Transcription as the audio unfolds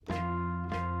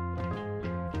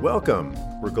Welcome.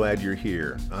 We're glad you're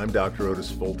here. I'm Dr.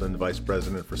 Otis Fulton, Vice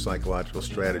President for Psychological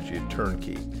Strategy at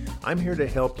Turnkey. I'm here to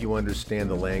help you understand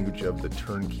the language of the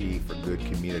Turnkey for Good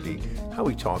community, how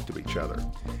we talk to each other.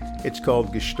 It's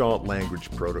called Gestalt Language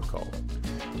Protocol.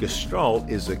 Gestalt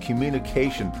is a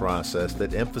communication process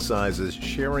that emphasizes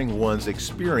sharing one's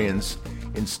experience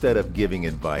instead of giving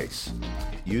advice.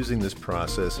 Using this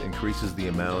process increases the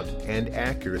amount and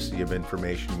accuracy of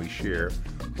information we share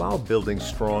while building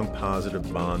strong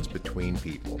positive bonds between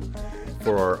people.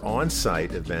 For our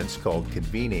on-site events called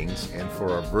convenings and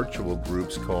for our virtual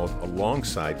groups called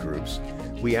alongside groups,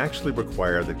 we actually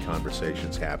require that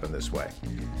conversations happen this way.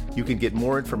 You can get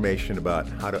more information about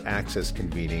how to access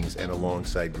convenings and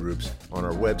alongside groups on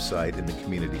our website in the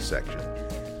community section.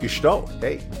 Gestalt,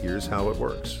 hey, here's how it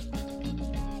works.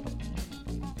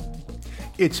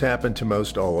 It's happened to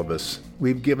most all of us.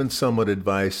 We've given someone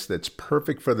advice that's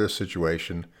perfect for their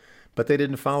situation, but they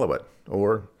didn't follow it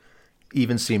or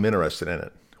even seem interested in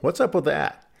it. What's up with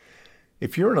that?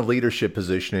 If you're in a leadership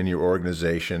position in your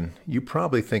organization, you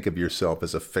probably think of yourself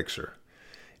as a fixer.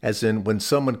 As in, when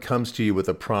someone comes to you with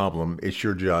a problem, it's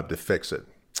your job to fix it.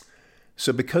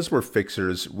 So because we're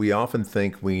fixers, we often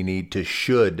think we need to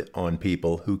should on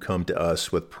people who come to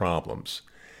us with problems.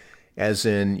 As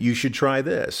in, you should try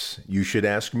this, you should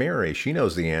ask Mary, she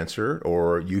knows the answer,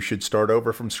 or you should start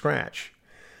over from scratch.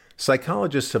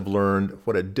 Psychologists have learned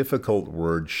what a difficult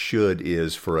word should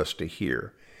is for us to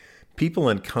hear. People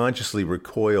unconsciously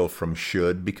recoil from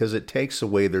should because it takes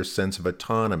away their sense of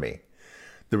autonomy.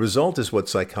 The result is what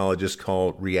psychologists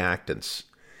call reactance.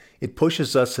 It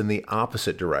pushes us in the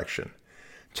opposite direction.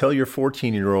 Tell your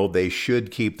 14-year-old they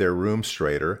should keep their room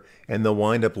straighter, and they'll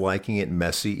wind up liking it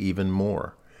messy even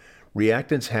more.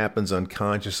 Reactance happens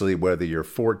unconsciously whether you're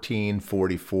 14,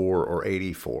 44, or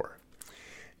 84.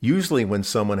 Usually when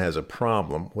someone has a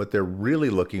problem, what they're really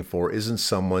looking for isn't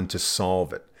someone to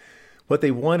solve it. What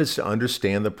they want is to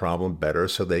understand the problem better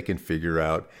so they can figure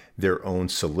out their own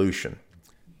solution.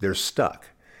 They're stuck.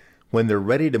 When they're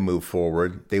ready to move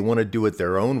forward, they want to do it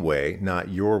their own way, not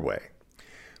your way.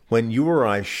 When you or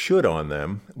I should on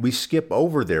them, we skip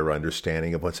over their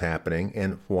understanding of what's happening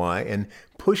and why and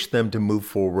push them to move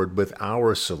forward with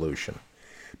our solution.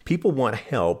 People want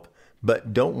help,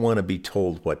 but don't want to be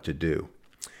told what to do.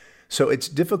 So it's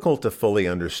difficult to fully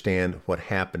understand what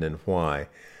happened and why,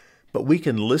 but we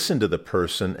can listen to the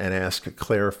person and ask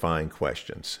clarifying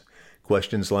questions.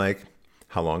 Questions like,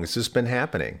 how long has this been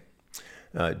happening?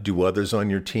 Do others on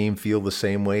your team feel the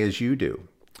same way as you do?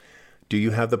 Do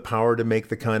you have the power to make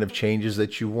the kind of changes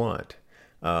that you want?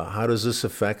 How does this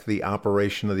affect the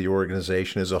operation of the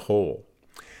organization as a whole?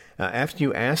 After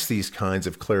you ask these kinds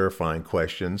of clarifying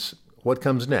questions, what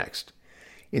comes next?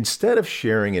 Instead of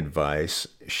sharing advice,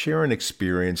 share an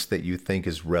experience that you think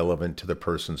is relevant to the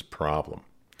person's problem.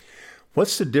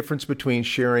 What's the difference between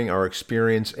sharing our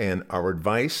experience and our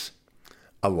advice?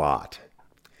 A lot.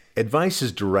 Advice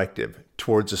is directive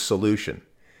towards a solution.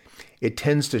 It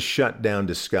tends to shut down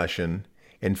discussion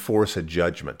and force a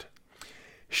judgment.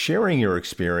 Sharing your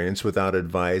experience without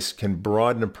advice can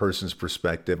broaden a person's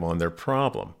perspective on their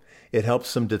problem. It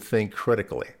helps them to think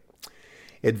critically.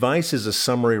 Advice is a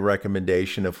summary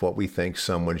recommendation of what we think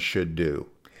someone should do.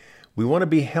 We want to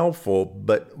be helpful,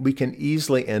 but we can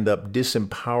easily end up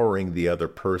disempowering the other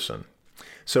person.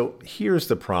 So here's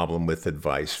the problem with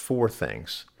advice: 4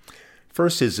 things.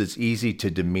 First is it's easy to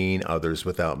demean others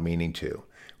without meaning to.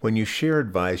 When you share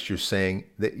advice, you're saying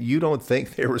that you don't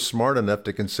think they were smart enough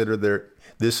to consider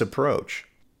this approach.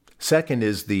 Second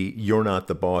is the "you're not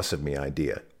the boss of me"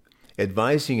 idea.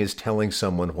 Advising is telling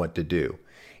someone what to do.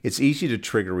 It's easy to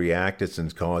trigger reactance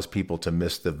and cause people to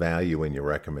miss the value in your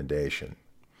recommendation.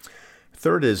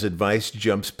 Third is advice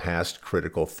jumps past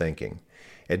critical thinking.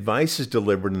 Advice is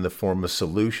delivered in the form of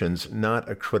solutions, not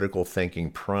a critical thinking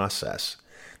process.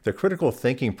 The critical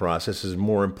thinking process is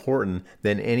more important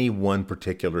than any one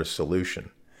particular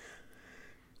solution.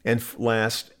 And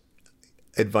last,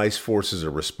 advice forces a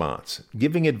response.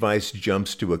 Giving advice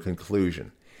jumps to a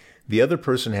conclusion. The other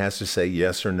person has to say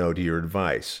yes or no to your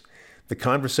advice. The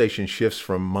conversation shifts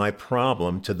from my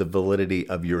problem to the validity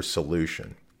of your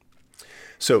solution.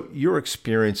 So your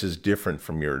experience is different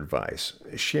from your advice.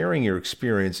 Sharing your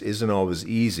experience isn't always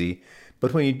easy,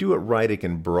 but when you do it right, it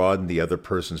can broaden the other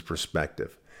person's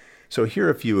perspective. So here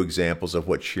are a few examples of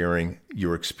what sharing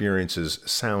your experiences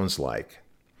sounds like.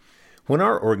 When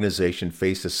our organization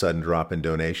faced a sudden drop in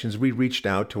donations, we reached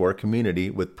out to our community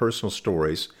with personal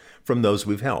stories from those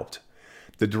we've helped.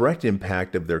 The direct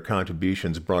impact of their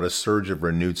contributions brought a surge of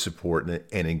renewed support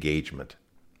and engagement.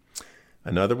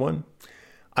 Another one,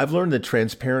 I've learned that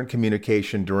transparent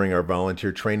communication during our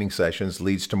volunteer training sessions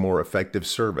leads to more effective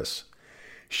service.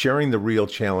 Sharing the real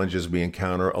challenges we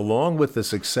encounter along with the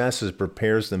successes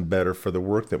prepares them better for the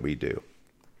work that we do.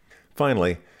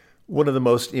 Finally, one of the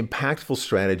most impactful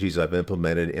strategies I've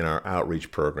implemented in our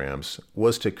outreach programs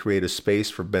was to create a space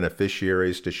for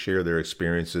beneficiaries to share their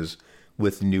experiences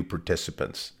with new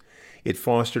participants. It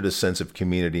fostered a sense of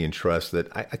community and trust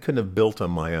that I couldn't have built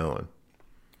on my own.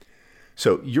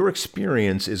 So your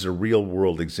experience is a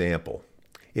real-world example.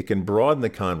 It can broaden the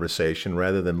conversation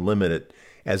rather than limit it,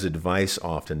 as advice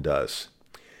often does.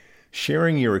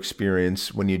 Sharing your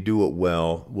experience when you do it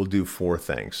well will do 4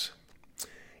 things.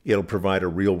 It'll provide a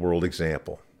real-world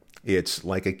example. It's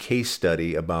like a case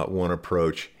study about one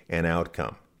approach and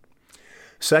outcome.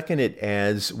 Second, it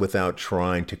adds without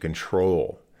trying to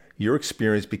control. Your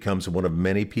experience becomes one of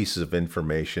many pieces of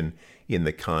information in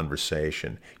the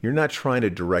conversation. You're not trying to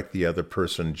direct the other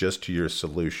person just to your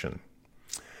solution.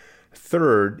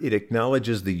 Third, it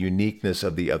acknowledges the uniqueness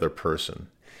of the other person.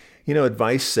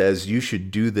 Advice says you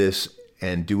should do this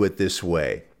and do it this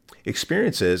way.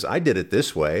 Experience is, I did it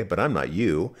this way, but I'm not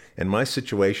you, and my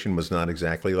situation was not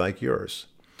exactly like yours.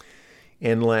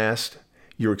 And last,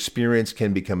 your experience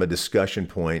can become a discussion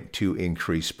point to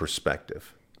increase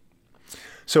perspective.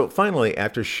 So finally,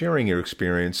 after sharing your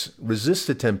experience, resist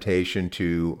the temptation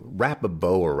to wrap a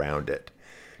bow around it.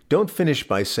 Don't finish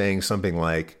by saying something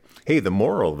like, hey, the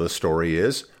moral of the story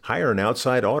is hire an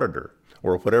outside auditor,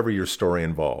 or whatever your story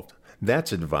involved.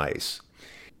 That's advice.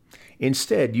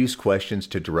 Instead, use questions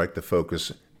to direct the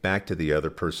focus back to the other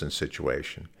person's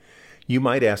situation. You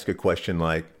might ask a question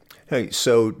like, hey,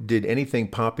 so did anything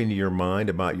pop into your mind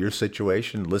about your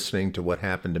situation listening to what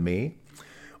happened to me?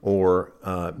 Or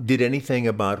did anything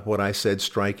about what I said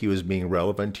strike you as being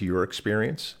relevant to your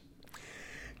experience?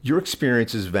 Your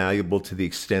experience is valuable to the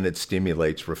extent it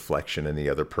stimulates reflection in the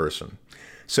other person.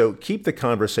 So keep the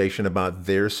conversation about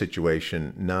their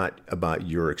situation, not about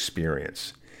your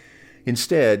experience.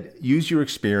 Instead, use your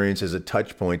experience as a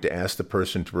touch point to ask the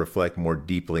person to reflect more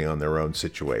deeply on their own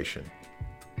situation.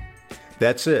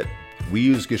 That's it. We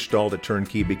use Gestalt at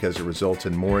Turnkey because it results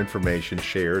in more information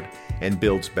shared and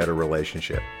builds better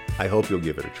relationship. I hope you'll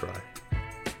give it a try.